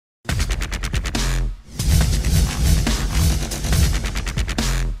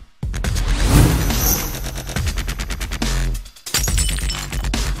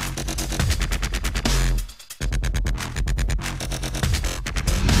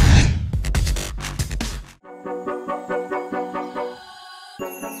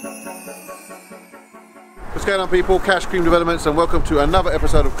What's going on, people? Kash, Kream Developments, and welcome to another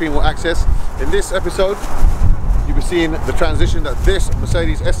episode of Kream Will Access. In this episode, you'll be seeing the transition that this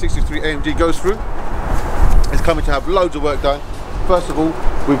Mercedes S63 AMG goes through. It's coming to have loads of work done. First of all,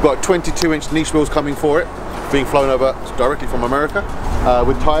 we've got 22-inch niche wheels coming for it, being flown over directly from America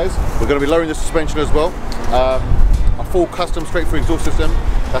with tyres. We're going to be lowering the suspension as well. A full custom straight-through exhaust system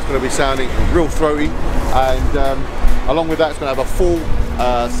that's going to be sounding real throaty, and along with that, it's going to have a full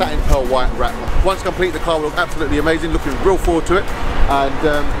satin pearl white wrap. Once complete, the car will look absolutely amazing. Looking real forward to it, and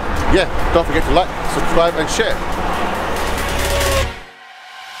yeah, don't forget to like, subscribe, and share.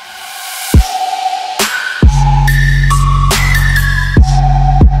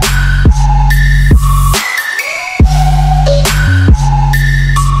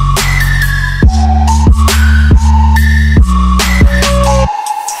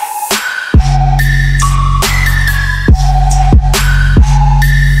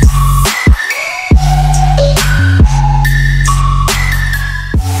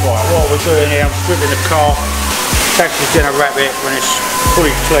 Doing here, I'm stripping the car. Taxi's going to wrap it when it's fully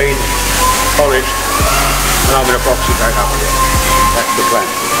clean, polished, and I'm going to box it back up again. That's the plan.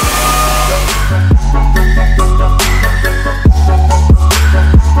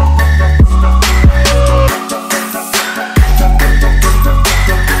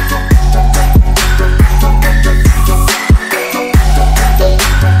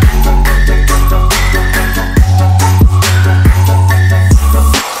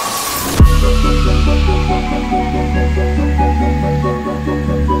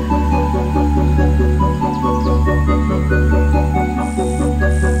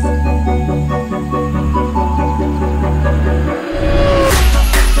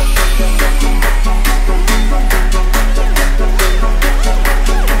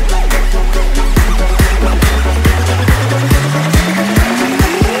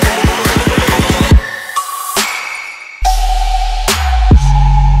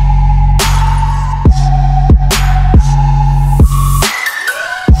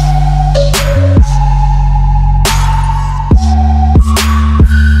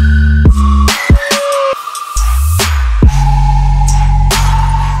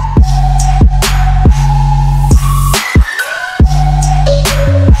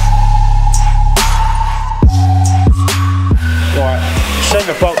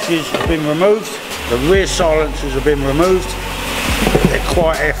 Centre boxes have been removed, the rear silencers have been removed. They're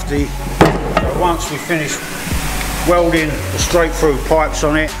quite hefty, but once we finish welding the straight through pipes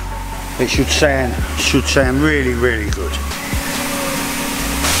on it, it should sound really, really good.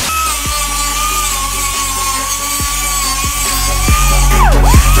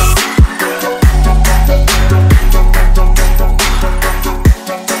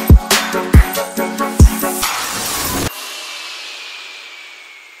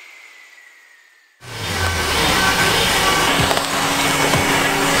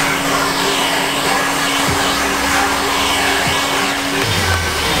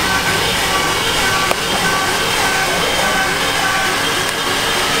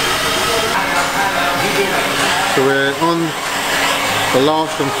 So we're on the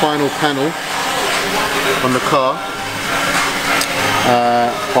last and final panel on the car,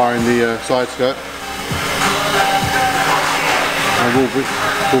 firing the side skirt, and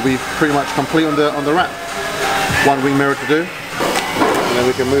we'll be pretty much complete on the wrap. One wing mirror to do, and then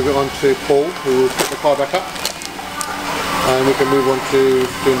we can move it on to Paul, who will put the car back up, and we can move on to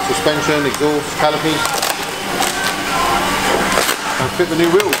doing suspension, exhaust, calipers, and fit the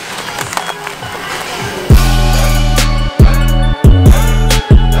new wheels.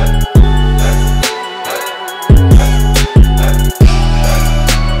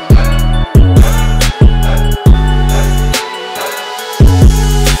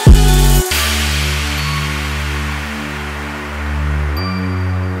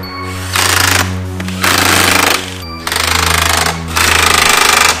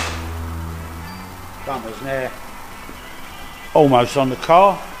 Bumpers now almost on the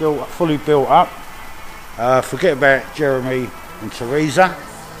car, fully built up. Forget about Jeremy and Teresa.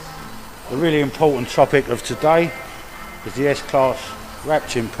 The really important topic of today is the S-Class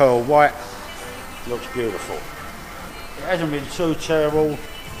wrapped in pearl white. Looks beautiful. It hasn't been too terrible.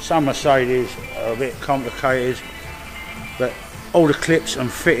 Some Mercedes are a bit complicated, but all the clips and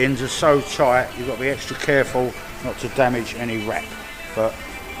fittings are so tight you've got to be extra careful not to damage any wrap. But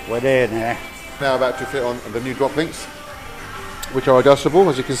we're there now. Now about to fit on the new drop links, which are adjustable,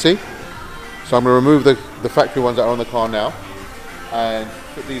 as you can see. So I'm going to remove the factory ones that are on the car now and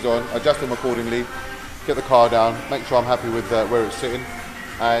put these on, adjust them accordingly, get the car down, make sure I'm happy with where it's sitting,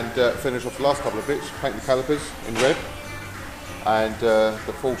 and finish off the last couple of bits, paint the calipers in red, and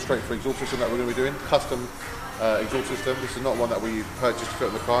the full straight-through exhaust system that we're going to be doing, custom exhaust system. This is not one that we purchased to fit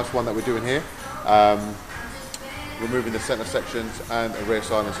on the car, it's one that we're doing here. Removing the centre sections and the rear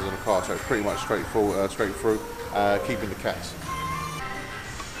silencers on the car, so it's pretty much straight through, keeping the cats.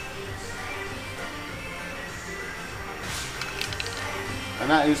 And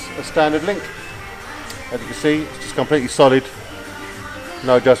that is a standard link. As you can see, it's just completely solid,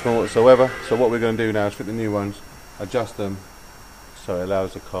 no adjustment whatsoever. So what we're going to do now is fit the new ones, adjust them so it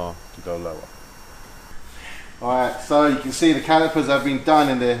allows the car to go lower. Alright, so you can see the calipers have been done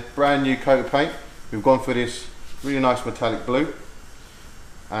in their brand new coat of paint. We've gone for this really nice metallic blue,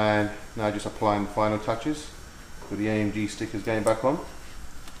 and now just applying the final touches with the AMG stickers going back on,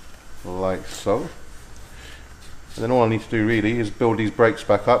 like so. And then all I need to do really is build these brakes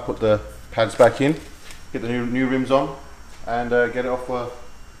back up, put the pads back in, get the new rims on, and get it off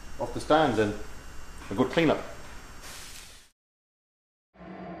the stands, and a good clean up.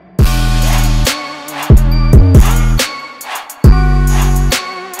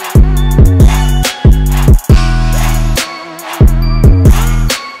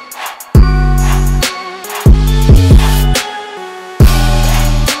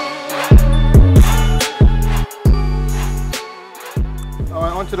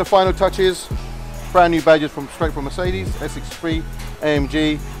 To the final touches, brand new badges straight from Mercedes, S63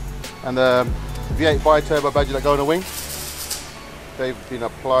 AMG, and the V8 bi-turbo badges that go on the wing. They've been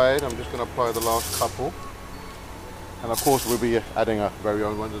applied. I'm just going to apply the last couple, and of course we'll be adding our very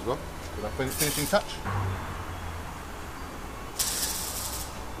own ones as well with our finishing touch.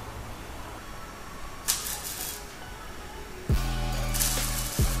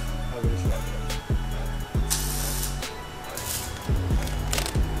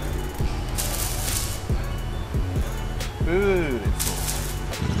 Beautiful.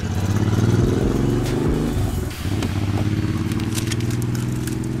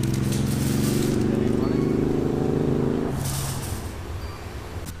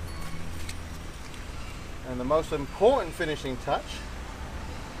 And the most important finishing touch,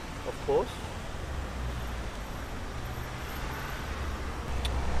 of course.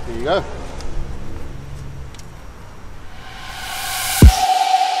 Here you go.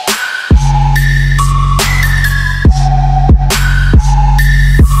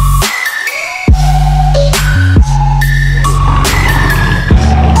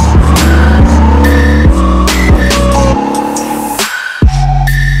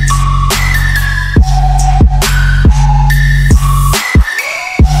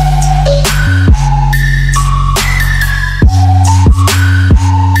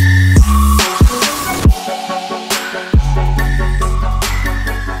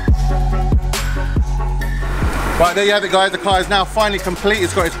 Right, there you have it guys, the car is now finally complete.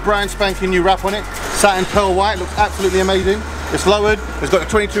 It's got its brand spanking new wrap on it, satin pearl white, looks absolutely amazing. It's lowered, it's got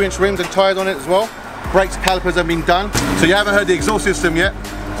the 22-inch rims and tyres on it as well. Brakes, calipers have been done. So you haven't heard the exhaust system yet.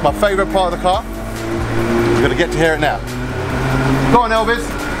 It's my favourite part of the car. You're going to get to hear it now. Go on Elvis.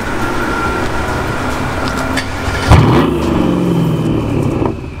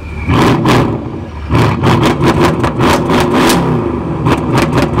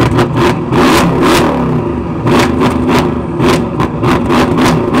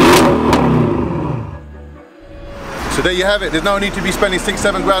 So there you have it. There's no need to be spending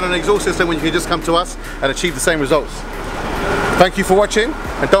 $6-7 grand on an exhaust system when you can just come to us and achieve the same results. Thank you for watching,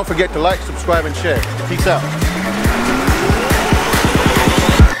 and don't forget to like, subscribe and share. Peace out.